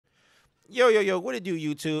Yo, what it do,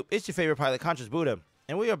 YouTube? It's your favorite pilot, Conscious Buddha,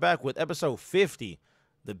 and we are back with episode 50,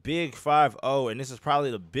 the Big 5-0, and this is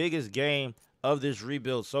probably the biggest game of this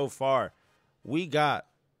rebuild so far. We got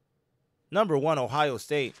number 1, Ohio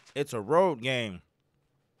State. It's a road game.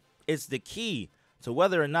 It's the key to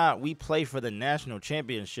whether or not we play for the national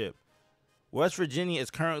championship. West Virginia is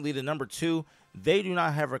currently the number 2. They do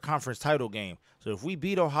not have a conference title game. So if we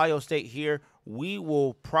beat Ohio State here, we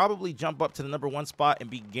will probably jump up to the number 1 spot and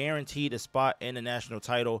be guaranteed a spot in the national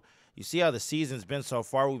title. You see how the season's been so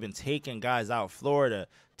far. We've been taking guys out. Florida,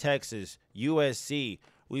 Texas, USC.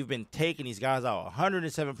 We've been taking these guys out.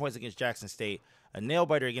 107 points against Jackson State. A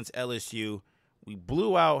nail-biter against LSU. We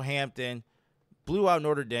blew out Hampton. Blew out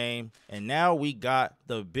Notre Dame. And now we got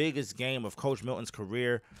the biggest game of Coach Milton's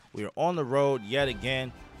career. We are on the road yet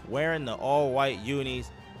again, wearing the all-white unis.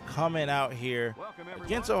 Coming out here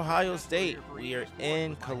against Ohio State. We are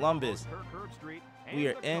in Columbus.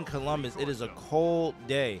 It is a cold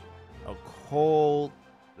day.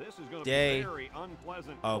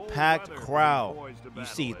 A packed crowd. You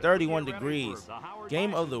see 31 degrees.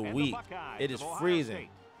 Game of the week. It is freezing.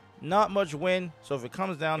 Not much wind, so if it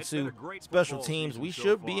comes down to special teams, we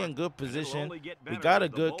should be in good position. We got a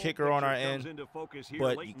good kicker on our end,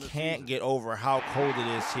 but you can't get over how cold it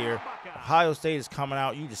is here. Ohio State is coming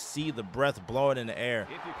out. You just see the breath blowing in the air.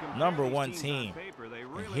 Number 1 team.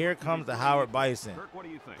 And here comes the Howard Bison.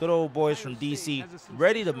 Good old boys from D.C.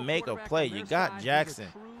 ready to make a play. You got Jackson.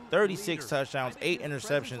 36 touchdowns, 8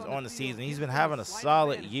 interceptions on the season. He's been having a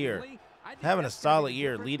solid year.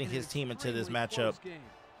 Leading his team into this matchup.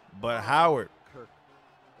 But Howard,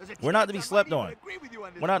 we're not to be slept on.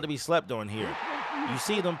 Here. You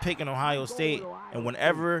see them picking Ohio State, and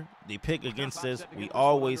whenever they pick against us, we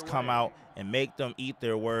always come out and make them eat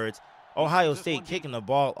their words. Ohio State kicking the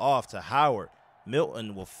ball off to Howard.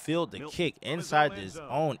 Milton will field the kick inside his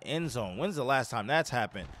own end zone. When's the last time that's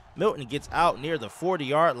happened? Milton gets out near the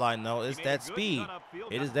 40-yard line, though. It's that speed.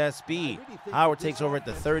 It is that speed. Howard takes over at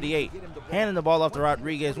the 38. Handing the ball off to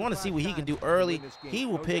Rodriguez. Want to see what he can do early. He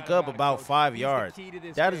will pick up about 5 yards.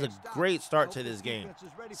 That is a great start to this game.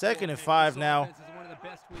 2nd and 5 now.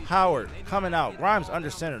 Howard coming out. Grimes under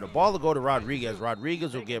center. The ball will go to Rodriguez.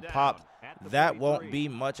 Rodriguez will get popped. That won't be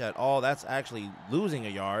much at all. That's actually losing a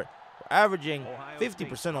yard. Averaging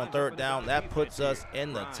 50% on 3rd down. That puts us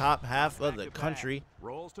in the top half of the country.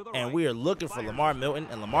 And we are looking for Lamar Milton,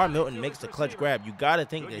 and Lamar Milton makes the clutch grab. You got to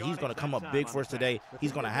think that he's going to come up big for us today.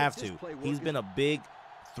 He's going to have to. He's been a big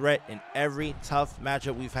threat in every tough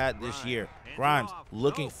matchup we've had this year. Grimes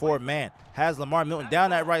looking for man. Has Lamar Milton down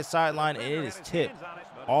that right sideline, and it is tipped.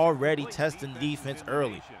 Already testing the defense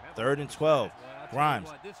early. 3rd and 12. Grimes,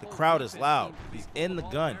 the crowd is loud. He's in the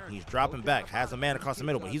gun. He's dropping back. Has a man across the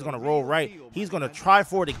middle, but he's going to roll right. He's going to try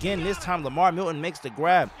for it again. This time, Lamar Milton makes the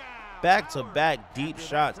grab. Back-to-back deep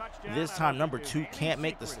shots. This time, number 2 can't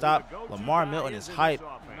make the stop. Lamar Milton is hyped.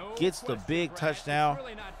 Gets the big touchdown,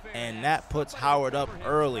 and that puts Howard up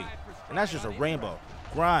early. And that's just a rainbow.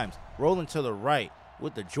 Grimes rolling to the right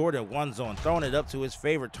with the Jordan 1 zone, throwing it up to his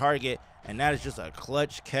favorite target, and that is just a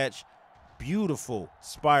clutch catch. Beautiful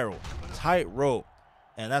spiral, tight rope,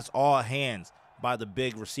 and that's all hands by the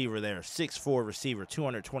big receiver there. 6'4" receiver,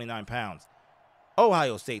 229 pounds.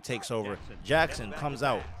 Ohio State takes over. Jackson comes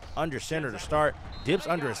out under center to start. Dips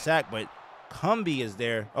under a sack, but Cumbie is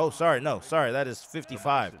there. That is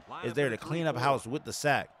 55. Is there to clean up house with the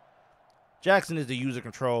sack. Jackson is the user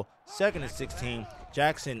control. 2nd and 16.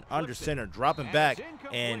 Jackson under center, dropping back,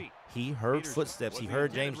 and he heard footsteps. He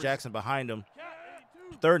heard James Jackson behind him.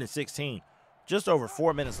 3rd and 16. Just over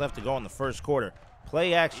 4 minutes left to go in the 1st quarter.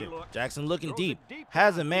 Play action. Jackson looking deep.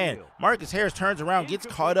 Has a man. Marcus Harris turns around, gets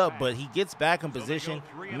caught up, but he gets back in position,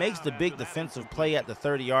 makes the big defensive play at the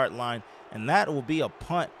 30-yard line, and that will be a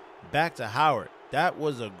punt back to Howard. That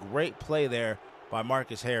was a great play there by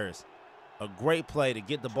Marcus Harris. A great play to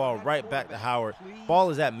get the ball right back to Howard.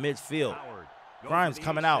 Ball is at midfield. Grimes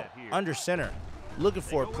coming out under center. Looking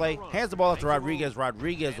for a play. Hands the ball off to Rodriguez.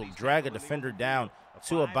 Rodriguez will drag a defender down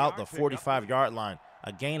to about the 45-yard line.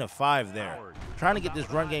 A gain of 5 there. Trying to get this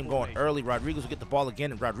run game going early. Rodriguez will get the ball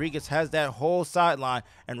again, and Rodriguez has that whole sideline,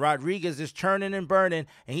 and Rodriguez is churning and burning,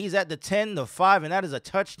 and he's at the 10, the 5, and that is a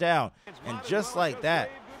touchdown. And just like that,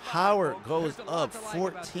 Howard goes up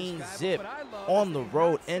 14-zip on the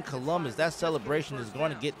road in Columbus. That celebration is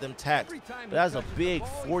going to get them taxed. But that's a big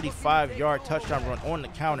 45-yard touchdown run on the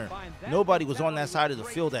counter. Nobody was on that side of the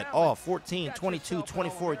field at all. 14, 22,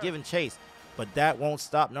 24 giving chase. But that won't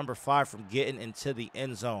stop number 5 from getting into the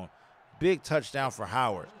end zone. Big touchdown for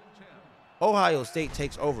Howard. Ohio State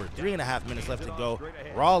takes over. 3.5 minutes left to go.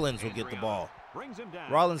 Rollins will get the ball.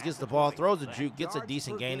 Rollins gets the ball, throws a juke, gets a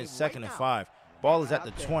decent gain. It's 2nd and 5. Ball is at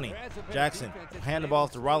the 20. Jackson hand the ball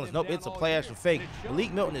to Rollins. Nope, it's a play action fake.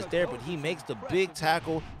 Malik Milton is there, but he makes the big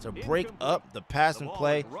tackle to break up the passing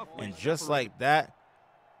play. And just like that,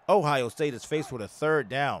 Ohio State is faced with a 3rd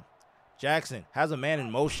down. Jackson has a man in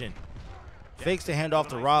motion. Fakes the handoff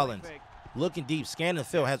to Rollins. Looking deep, scanning the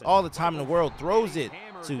field, has all the time in the world, throws it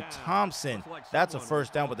to Thompson. That's a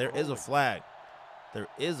 1st down, but there is a flag. There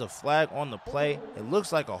is a flag on the play. It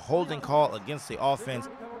looks like a holding call against the offense.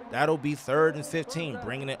 That'll be 3rd and 15,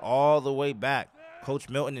 bringing it all the way back. Coach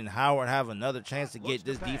Milton and Howard have another chance to get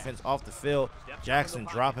this defense off the field. Jackson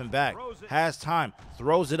dropping back, has time,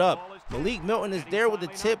 throws it up. Malik Milton is there with the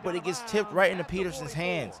tip, but it gets tipped right into Peterson's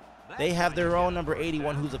hands. They have their own number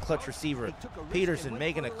 81, who's a clutch receiver. Peterson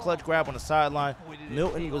making a clutch grab on the sideline.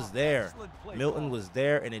 Milton was there. Milton was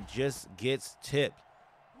there, and it just gets tipped.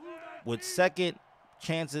 With second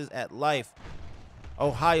chances at life,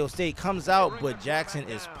 Ohio State comes out, but Jackson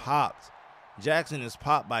is popped. Jackson is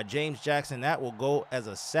popped by James Jackson. That will go as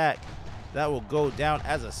a sack. That will go down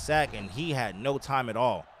as a sack, and he had no time at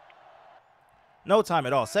all. No time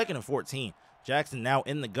at all. 2nd and 14. Jackson now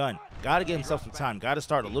in the gun. Got to give himself some time. Got to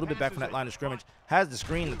start a little bit back from that line of scrimmage. Has the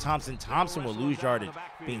screen to Thompson. Thompson will lose yardage,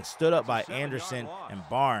 being stood up by Anderson and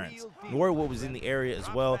Barnes. Norwood was in the area as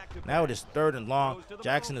well. Now it is 3rd and long.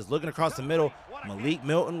 Jackson is looking across the middle. Malik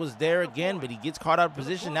Milton was there again, but he gets caught out of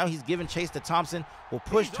position. Now he's giving chase to Thompson. Will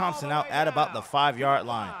push Thompson out at about the 5-yard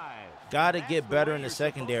line. Got to get better in the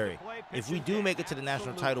secondary. If we do make it to the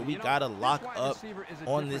national title, we got to lock up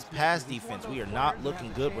on this pass defense. We are not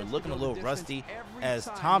looking good. We're looking a little rusty as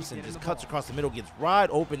Thompson just cuts across the middle, gets wide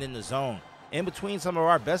open in the zone. In between some of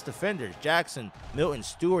our best defenders, Jackson, Milton,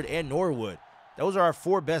 Stewart, and Norwood. Those are our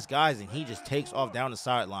 4 best guys, and he just takes off down the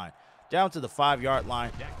sideline. Down to the 5-yard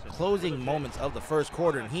line, closing moments of the 1st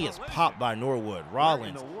quarter, and he is popped by Norwood.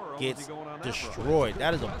 Rollins gets destroyed.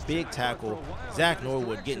 That is a big tackle. Zach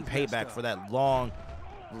Norwood getting payback for that long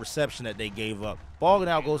reception that they gave up. Ball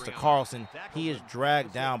now goes to Carlson. He is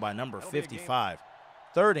dragged down by number 55.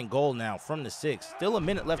 3rd and goal now from the 6. Still a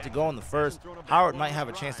minute left to go in the 1st. Howard might have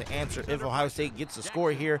a chance to answer if Ohio State gets a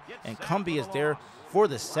score here, and Cumbie is there for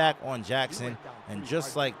the sack on Jackson. And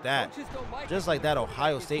just like that,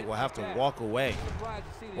 Ohio State will have to walk away.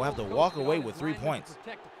 We'll have to walk away with 3 points.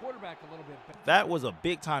 That was a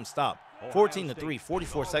big-time stop. 14-3,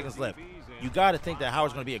 44 seconds left. You got to think that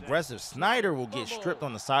Howard's going to be aggressive. Snyder will get stripped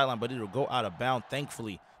on the sideline, but it will go out of bounds,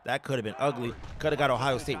 thankfully. That could have been ugly. Could have got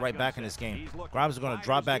Ohio State right back in this game. Grimes is going to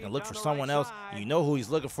drop back and look for someone else. You know who he's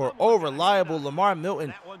looking for. Oh, reliable Lamar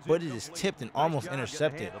Milton, but it is tipped and almost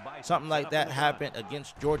intercepted. Something like that happened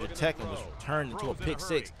against Georgia Tech and was turned into a pick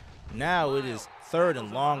 6. Now it is 3rd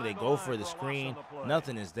and long. They go for the screen.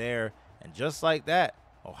 Nothing is there. And just like that,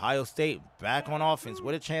 Ohio State back on offense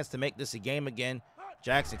with a chance to make this a game again.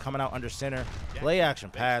 Jackson coming out under center, play action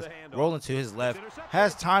pass, rolling to his left,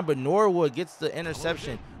 has time, but Norwood gets the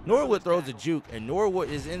interception. Norwood throws a juke, and Norwood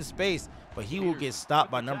is in space, but he will get stopped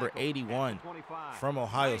by number 81 from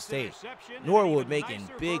Ohio State. Norwood making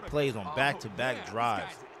big plays on back-to-back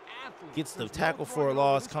drives. Gets the tackle for a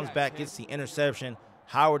loss, comes back, gets the interception.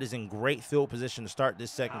 Howard is in great field position to start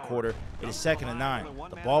this 2nd quarter. It is 2nd and 9.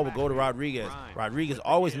 The ball will go to Rodriguez. Rodriguez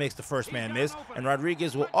always makes the first man miss, and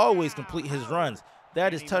Rodriguez will always complete his runs.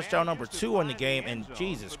 That is touchdown number 2 in the game, and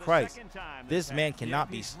Jesus Christ, this man cannot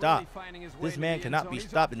be stopped. This man cannot be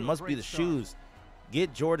stopped. It must be the shoes.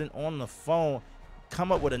 Get Jordan on the phone.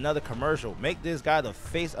 Come up with another commercial. Make this guy the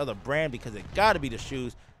face of the brand because it got to be the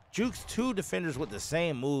shoes. Jukes 2 defenders with the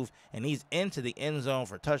same move, and he's into the end zone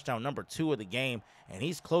for touchdown number 2 of the game, and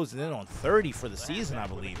he's closing in on 30 for the season, I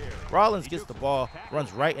believe. Rollins gets the ball,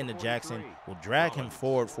 runs right into Jackson, will drag him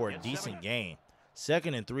forward for a decent gain.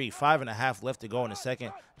 2nd and 3, 5.5 left to go in the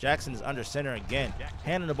 2nd. Jackson is under center again.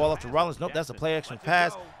 Handing the ball off to Rollins. Nope, that's a play action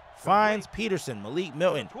pass. Finds Peterson. Malik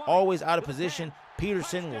Milton always out of position.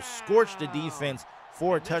 Peterson will scorch the defense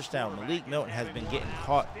for a touchdown. Malik Milton has been getting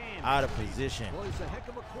caught out of position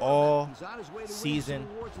all season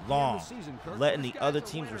long, letting the other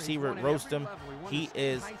team's receiver roast him. He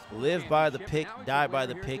is live by the pick, die by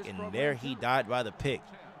the pick, and there he died by the pick.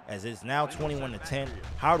 As it's now 21-10,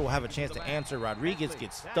 Howard will have a chance to answer. Rodriguez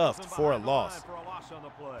gets stuffed for a loss.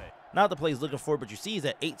 Not the play he's looking for, but you see he's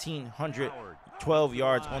at 1,812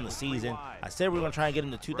 yards on the season. I said we were going to try and get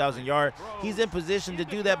him to 2,000 yards. He's in position to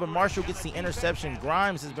do that, but Marshall gets the interception.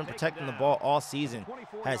 Grimes has been protecting the ball all season.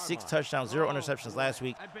 Had 6 touchdowns, 0 interceptions last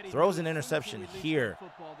week. Throws an interception here.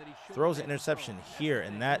 Throws an interception here,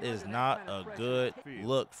 and that is not a good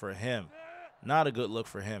look for him. Not a good look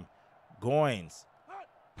for him. Goins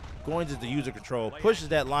going to the user control, pushes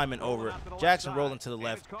that lineman over. Jackson rolling to the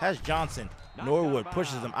left, has Johnson. Norwood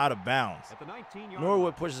pushes him out of bounds.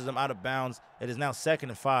 Norwood pushes him out of bounds. It is now 2nd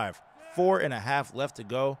and 5. 4.5 left to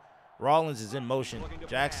go. Rollins is in motion.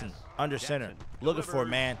 Jackson under center, looking for a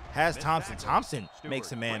man, has Thompson. Thompson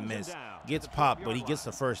makes a man miss, gets popped, but he gets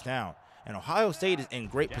the first down. And Ohio State is in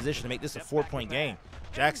great position to make this a 4-point game.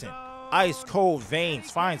 Jackson, ice cold veins,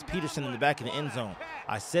 finds Peterson in the back of the end zone.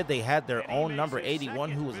 I said they had their own number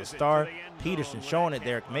 81 who was a star. Peterson showing it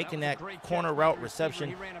there, making that corner route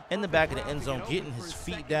reception in the back of the end zone, getting his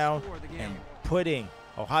feet down and putting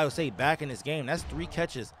Ohio State back in this game. That's 3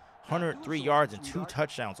 catches, 103 yards, and 2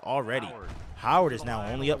 touchdowns already. Howard is now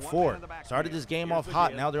only up 4. Started this game off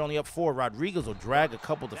hot. Now they're only up 4. Rodriguez will drag a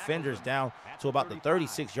couple defenders down to about the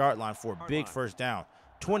 36-yard line for a big first down.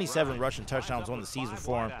 27 rushing touchdowns on the season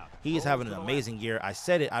for him. He is having an amazing year. I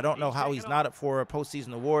said it. I don't know how he's not up for a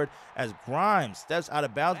postseason award as Grimes steps out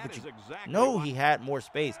of bounds, but you know he had more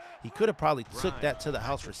space. He could have probably took that to the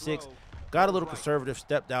house for 6. Got a little conservative,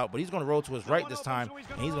 stepped out, but he's going to roll to his right this time,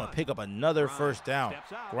 and he's going to pick up another first down.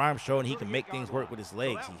 Grimes showing he can make things work with his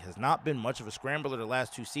legs. He has not been much of a scrambler the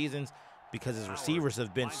last 2 seasons because his receivers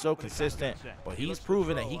have been so consistent, but he's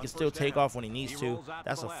proven that he can still take off when he needs to.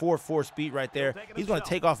 That's a 4.4 speed right there. He's going to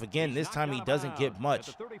take off again. This time he doesn't get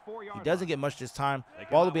much. He doesn't get much this time.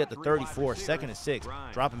 Ball will be at the 34, 2nd and 6.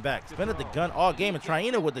 Dropping back. Spin at the gun all game, and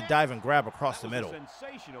Traina with the dive and grab across the middle.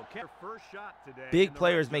 Big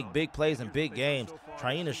players make big plays in big games.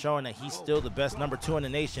 Traina showing that he's still the best number 2 in the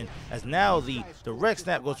nation, as now the direct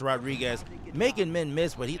snap goes to Rodriguez, making men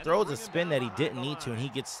miss, but he throws a spin that he didn't need to, and he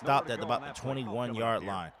gets stopped at about the 21-yard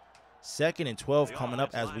line. 2nd and 12 coming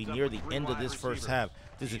up as we near the end of this first half,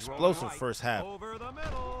 this explosive first half.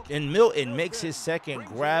 And Milton makes his 2nd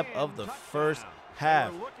grab of the first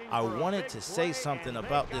half. I wanted to say something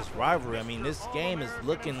about this rivalry. I mean, this game is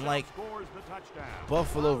looking like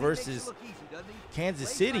Buffalo versus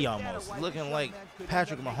Kansas City almost. Looking like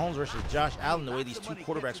Patrick Mahomes versus Josh Allen, the way these 2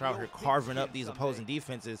 quarterbacks are out here carving up these opposing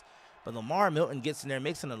defenses. But Lamar Milton gets in there,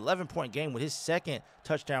 makes an 11-point game with his 2nd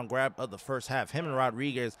touchdown grab of the first half. Him and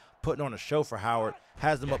Rodriguez putting on a show for Howard,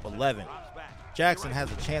 has them up 11. Jackson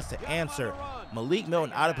has a chance to answer. Malik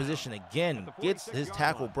Milton out of position again, gets his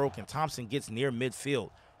tackle broken. Thompson gets near midfield.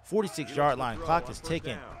 46-yard line, clock is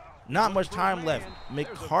ticking. Not much time left.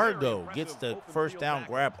 McCargo gets the first down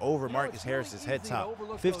grab over Marcus Harris's head top.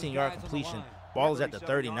 15-yard completion. Ball is at the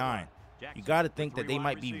 39. You got to think that they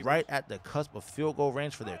might be right at the cusp of field goal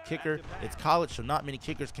range for their kicker. It's college, so not many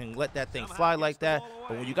kickers can let that thing fly like that.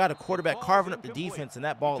 But when you got a quarterback carving up the defense and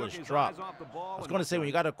that ball is dropped, I was going to say when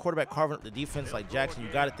you got a quarterback carving up the defense like Jackson,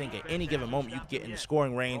 you got to think at any given moment you can get in the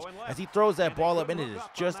scoring range. As he throws that ball up, and it is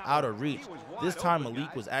just out of reach. This time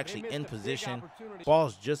Malik was actually in position.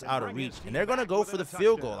 Ball's just out of reach, and they're going to go for the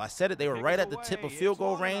field goal. I said it. They were right at the tip of field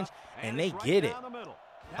goal range, and they get it.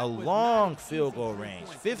 A long field goal range,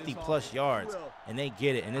 50-plus yards, and they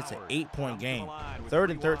get it, and it's an 8-point game.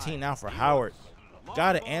 3rd and 13 now for Howard.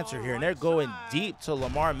 Got to answer here, and they're going deep to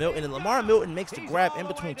Lamar Milton, and Lamar Milton makes the grab in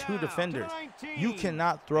between 2 defenders. You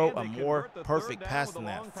cannot throw a more perfect pass than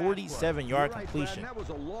that. 47-yard completion.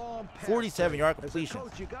 47-yard completion.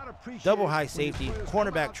 Double high safety,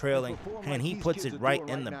 cornerback trailing, and he puts it right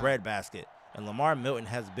in the breadbasket. And Lamar Milton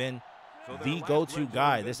has been the go-to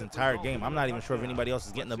guy this entire game. I'm not even sure if anybody else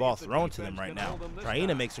is getting the ball thrown to them right now.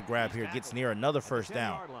 Traina makes a grab here, gets near another first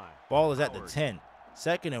down. Ball is at the 10.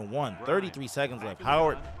 2nd and 1, 33 seconds left.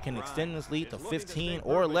 Howard can extend this lead to 15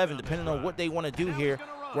 or 11, depending on what they want to do here.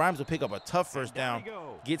 Grimes will pick up a tough first down,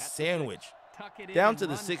 gets sandwiched down to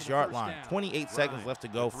the 6-yard line. 28 seconds left to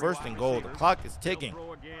go. 1st and goal. The clock is ticking.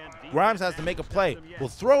 Grimes has to make a play. Will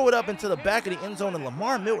throw it up into the back of the end zone, and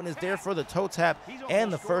Lamar Milton is there for the toe tap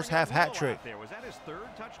and the first half hat trick.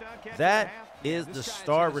 That is the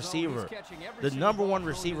star receiver, the number 1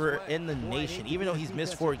 receiver in the nation. Even though he's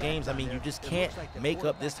missed 4 games, I mean, you just can't make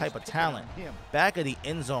up this type of talent. Back of the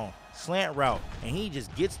end zone, slant route, and he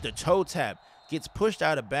just gets the toe tap, gets pushed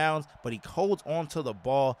out of bounds, but he holds on to the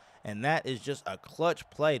ball, and that is just a clutch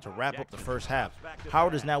play to wrap up the first half.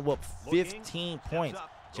 Howard is now up 15 points.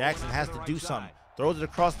 Jackson has to do something. Throws it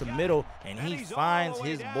across the middle, and he finds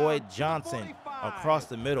his boy Johnson across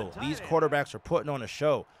the middle. These quarterbacks are putting on a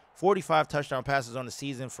show. 45 touchdown passes on the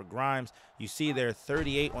season for Grimes. You see there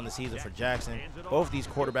 38 on the season for Jackson. Both these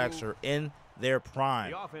quarterbacks are in their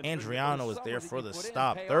prime. Andriano is there for the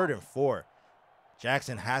stop. 3rd and 4.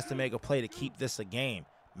 Jackson has to make a play to keep this a game.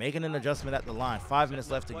 making an adjustment at the line. 5 minutes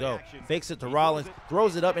left to go. Fakes it to Rollins,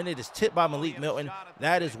 throws it up, and it is tipped by Malik Milton.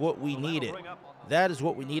 That is what we needed. That is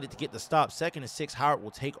what we needed to get the stop. 2nd and 6, Howard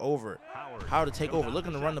will take over. Howard to take over,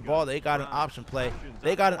 looking to run the ball. They got an option play.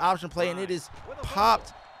 They got an option play, and it is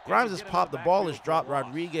popped. Grimes has popped. The ball is dropped.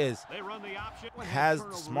 Rodriguez has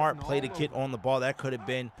the smart play to get on the ball. That could have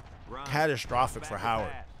been catastrophic for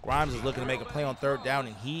Howard. Grimes is looking to make a play on 3rd down,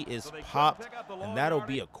 and he is popped, and that'll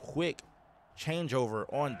be a quick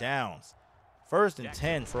changeover on downs. 1st and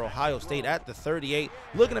 10 for Ohio State at the 38,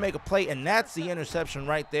 looking to make a play, and that's the interception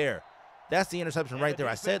right there. That's the interception right there.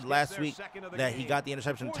 I said last week that he got the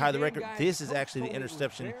interception to tie the record. This is actually the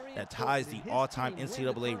interception that ties the all-time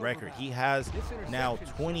NCAA record. He has now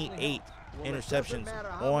 28 interceptions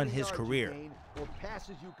on his career.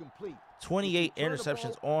 28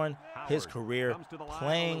 interceptions on his career,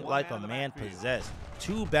 playing like a man possessed.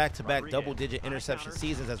 2 back-to-back double-digit interception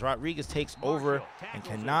seasons as Rodriguez takes over and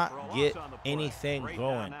cannot get anything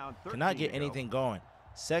going. Cannot get anything going.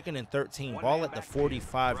 2nd and 13, ball at the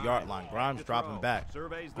 45-yard line. Grimes dropping back.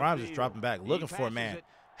 Grimes is dropping back, looking for a man.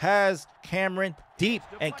 Has Cameron deep,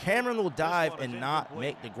 and Cameron will dive and not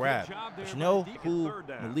make the grab. But you know who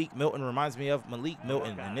Malik Milton reminds me of? Malik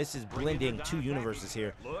Milton, and this is blending 2 universes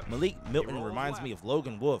here. Malik Milton reminds me of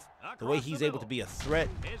Logan Wolf, the way he's able to be a threat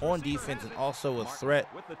on defense and also a threat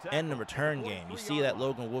in the return game. You see that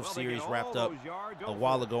Logan Wolf series wrapped up a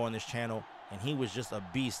while ago on this channel, and he was just a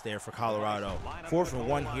beast there for Colorado. 4th and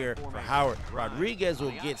 1 here for Howard. Rodriguez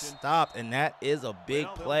will get stopped, and that is a big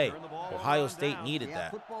play. Ohio State needed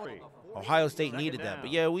that. Ohio State needed that.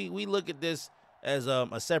 But yeah, we look at this as a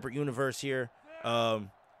separate universe here.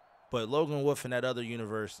 But Logan Wolf in that other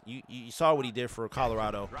universe, you saw what he did for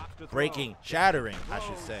Colorado. Shattering, I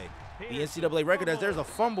should say, the NCAA record, as there's a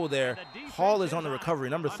fumble there. Hall is on the recovery,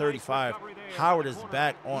 number 35. Howard is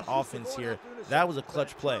back on offense here. That was a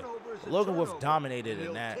clutch play. Logan Wolf dominated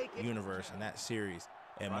in that universe, in that series.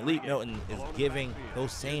 And Malik Milton is giving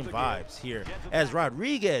those same vibes here, as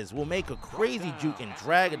Rodriguez will make a crazy juke and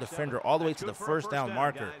drag a defender all the way to the 1st down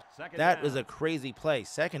marker. That is a crazy play.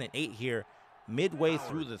 2nd and 8 here, midway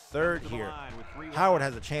through the 3rd here. Howard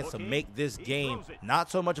has a chance to make this game not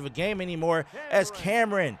so much of a game anymore, as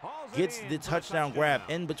Cameron gets the touchdown grab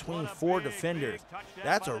in between 4 defenders.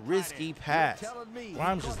 That's a risky pass.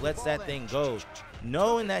 Grimes just lets that thing go.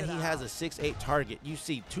 Knowing that he has a 6'8" target, you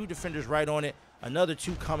see 2 defenders right on it, another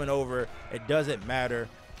 2 coming over. It doesn't matter.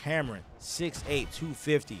 Cameron, 6'8",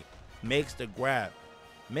 250, makes the grab.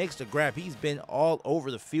 Makes the grab. He's been all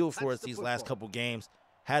over the field for us these last couple games.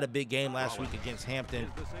 Had a big game last week against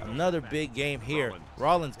Hampton. Another big game here.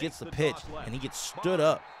 Rollins gets the pitch, and he gets stood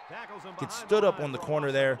up. Gets stood up on the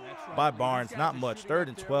corner there by Barnes. Not much. 3rd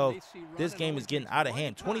and 12. This game is getting out of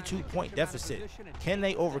hand. 22-point deficit. Can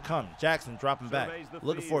they overcome? Jackson dropping back.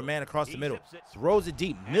 Looking for a man across the middle. Throws it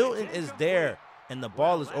deep. Milton is there, and the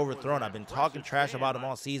ball is overthrown. I've been talking trash about him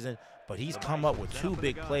all season, but he's come up with 2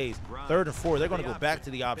 big plays. 3rd and 4. They're going to go back to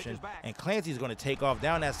the option, and Clancy's going to take off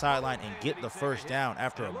down that sideline and get the 1st down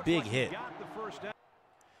after a big hit.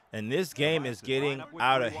 And this game is getting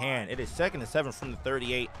out of hand. It is 2nd and 7 from the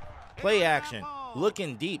 38. Play action.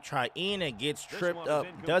 Looking deep. Triena gets tripped up.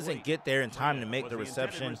 Doesn't get there in time to make the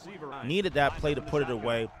reception. Needed that play to put it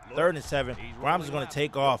away. 3rd and 7. Grimes is going to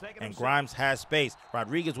take off, and Grimes has space.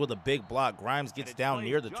 Rodriguez with a big block. Grimes gets down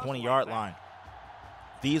near the 20-yard line.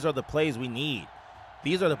 These are the plays we need.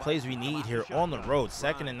 These are the plays we need here on the road.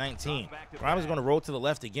 2nd and 19. Grimes is going to roll to the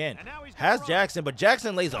left again. Has Jackson, but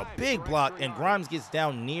Jackson lays a big block, and Grimes gets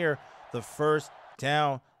down near the 1st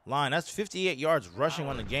down line. That's 58 yards rushing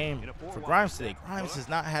on the game for Grimes today. Grimes has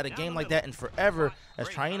not had a game like that in forever, as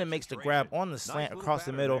Triena makes the grab on the slant across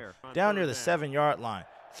the middle, down near the 7-yard line.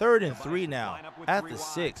 3rd and 3 now at the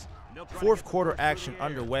 6. 4th quarter action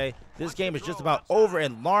underway. This game is just about over,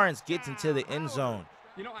 and Lawrence gets into the end zone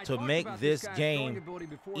to make this game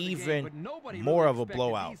even more of a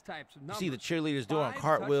blowout. You see the cheerleaders doing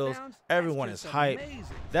cartwheels. Everyone is hyped.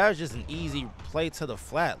 That was just an easy play to the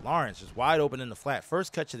flat. Lawrence is wide open in the flat.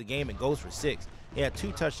 First catch of the game, it goes for 6. He had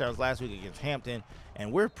 2 touchdowns last week against Hampton,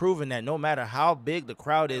 and we're proving that no matter how big the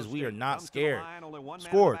crowd is, we are not scared.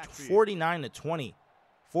 Scored 49-20.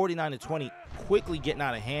 49-20. Quickly getting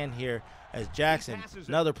out of hand here as Jackson,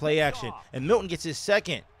 another play action, and Milton gets his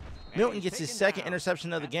second. Milton gets his 2nd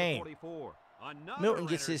interception of the game. Milton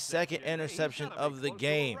gets his 2nd interception of the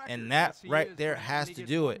game, and that right there has to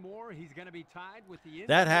do it.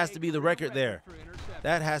 That has to be the record there.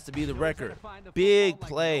 That has to be the record. Big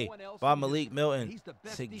play by Malik Milton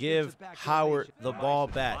to give Howard the ball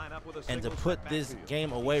back and to put this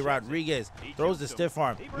game away. Rodriguez throws the stiff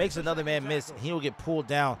arm, makes another man miss, and he will get pulled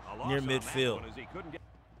down near midfield.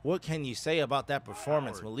 What can you say about that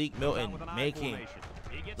performance? Malik Milton making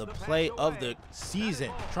the play of the season.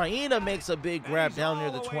 Traina makes a big grab down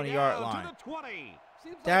near the 20-yard line.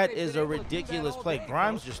 That is a ridiculous play.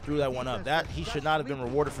 Grimes just threw that one up. He should not have been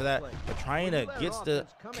rewarded for that. But Traina gets the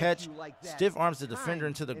catch, stiff arms the defender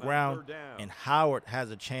into the ground, and Howard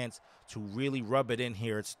has a chance to really rub it in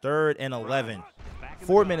here. It's 3rd and 11.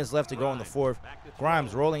 4 minutes left to go in the 4th.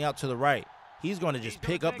 Grimes rolling out to the right. He's going to just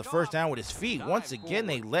pick up the first down with his feet. Once again,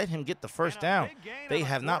 they let him get the first down. They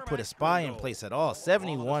have not put a spy in place at all.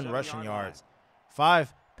 71 rushing yards,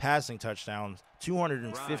 5 passing touchdowns,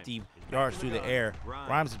 250 yards through the air.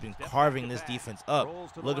 Grimes has been carving this defense up,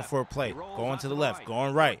 looking for a play, going to the left,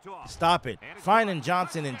 going right, stop it, finding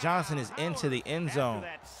Johnson, and Johnson is into the end zone.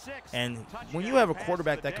 And when you have a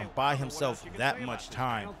quarterback that can buy himself that much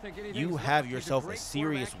time, you have yourself a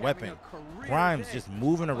serious weapon. Grimes just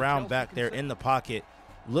moving around back there in the pocket,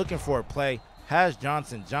 looking for a play, has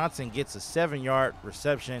Johnson. Johnson gets a 7-yard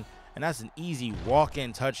reception, and that's an easy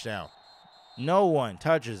walk-in touchdown. No one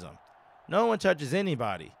touches him. No one touches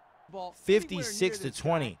anybody.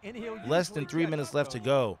 56-20. Less than 3 minutes left to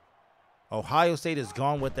go. Ohio State is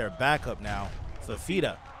gone with their backup now.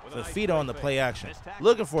 Fafita on the play action.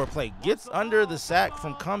 Looking for a play. Gets under the sack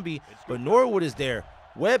from Cumbie, but Norwood is there.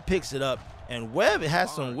 Webb picks it up, and Webb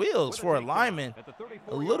has some wheels for a lineman.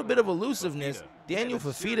 A little bit of elusiveness. Daniel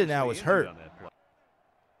Fafita now is hurt.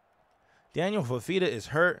 Daniel Fafita is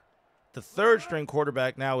hurt. The 3rd-string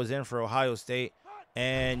quarterback now is in for Ohio State,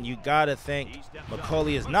 and you got to think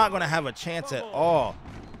McCulley is not going to have a chance at all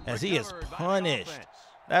as he is punished.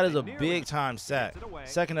 That is a big-time sack,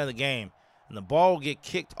 2nd of the game, and the ball will get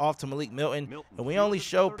kicked off to Malik Milton, and we only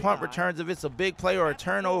show punt returns if it's a big play or a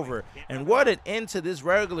turnover. And what an end to this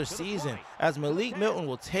regular season, as Malik Milton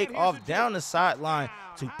will take off down the sideline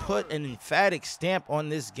to put an emphatic stamp on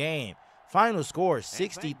this game. Final score,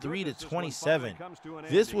 63-27.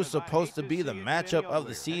 This was supposed to be the matchup of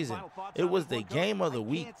the season. It was the game of the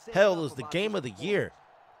week. Hell, it was the game of the year.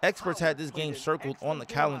 Experts had this game circled on the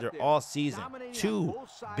calendar all season. 2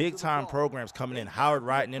 big-time programs coming in. Howard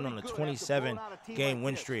riding in on a 27-game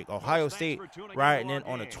win streak. Ohio State riding in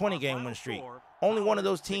on a 20-game win streak. Only one of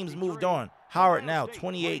those teams moved on. Howard now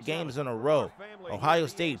 28 games in a row. Ohio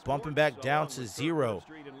State bumping back down to 0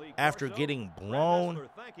 after getting blown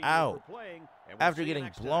out.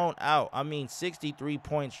 I mean, 63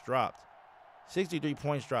 points dropped. 63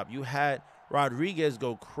 points dropped. You had Rodriguez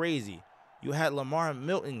go crazy. You had Lamar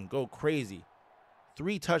Milton go crazy.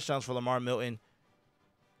 3 touchdowns for Lamar Milton.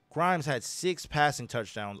 Grimes had 6 passing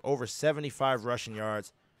touchdowns, over 75 rushing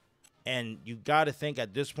yards. And you got to think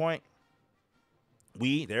at this point,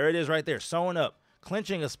 there it is right there, sewing up,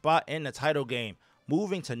 clinching a spot in the title game,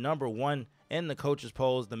 moving to number 1 in the coaches'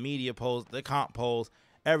 polls, the media polls, the comp polls,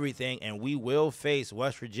 everything. And we will face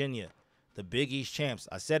West Virginia, the Big East champs.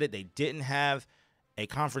 I said it, they didn't have a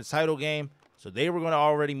conference title game, so they were going to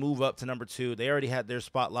already move up to number 2. They already had their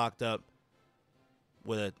spot locked up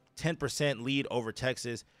with a 10% lead over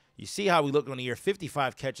Texas. You see how we look on the year,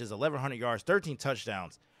 55 catches, 1,100 yards, 13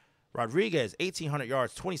 touchdowns. Rodriguez, 1,800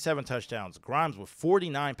 yards, 27 touchdowns. Grimes with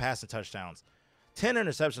 49 passing touchdowns. 10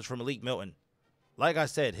 interceptions for Malik Milton. Like I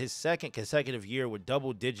said, his 2nd consecutive year with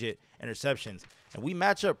double-digit interceptions. And we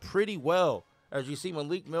match up pretty well. As you see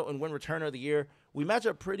Malik Milton win Returner of the Year, we match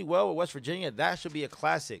up pretty well with West Virginia. That should be a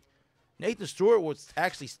classic. Nathan Stewart will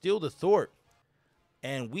actually steal the Thorpe.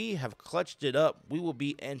 And we have clutched it up. We will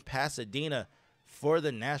be in Pasadena for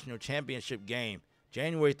the national championship game,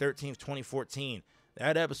 January 13th, 2014.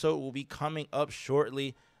 That episode will be coming up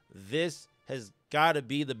shortly. This has got to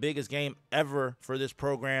be the biggest game ever for this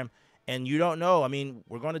program. And you don't know. I mean,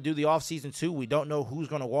 we're going to do the offseason too. We don't know who's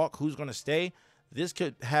going to walk, who's going to stay. This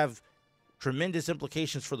could have tremendous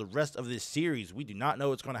implications for the rest of this series. We do not know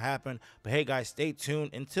what's going to happen. But, hey, guys, stay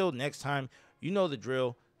tuned. Until next time, you know the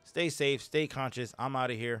drill. Stay safe. Stay conscious. I'm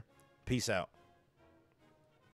out of here. Peace out.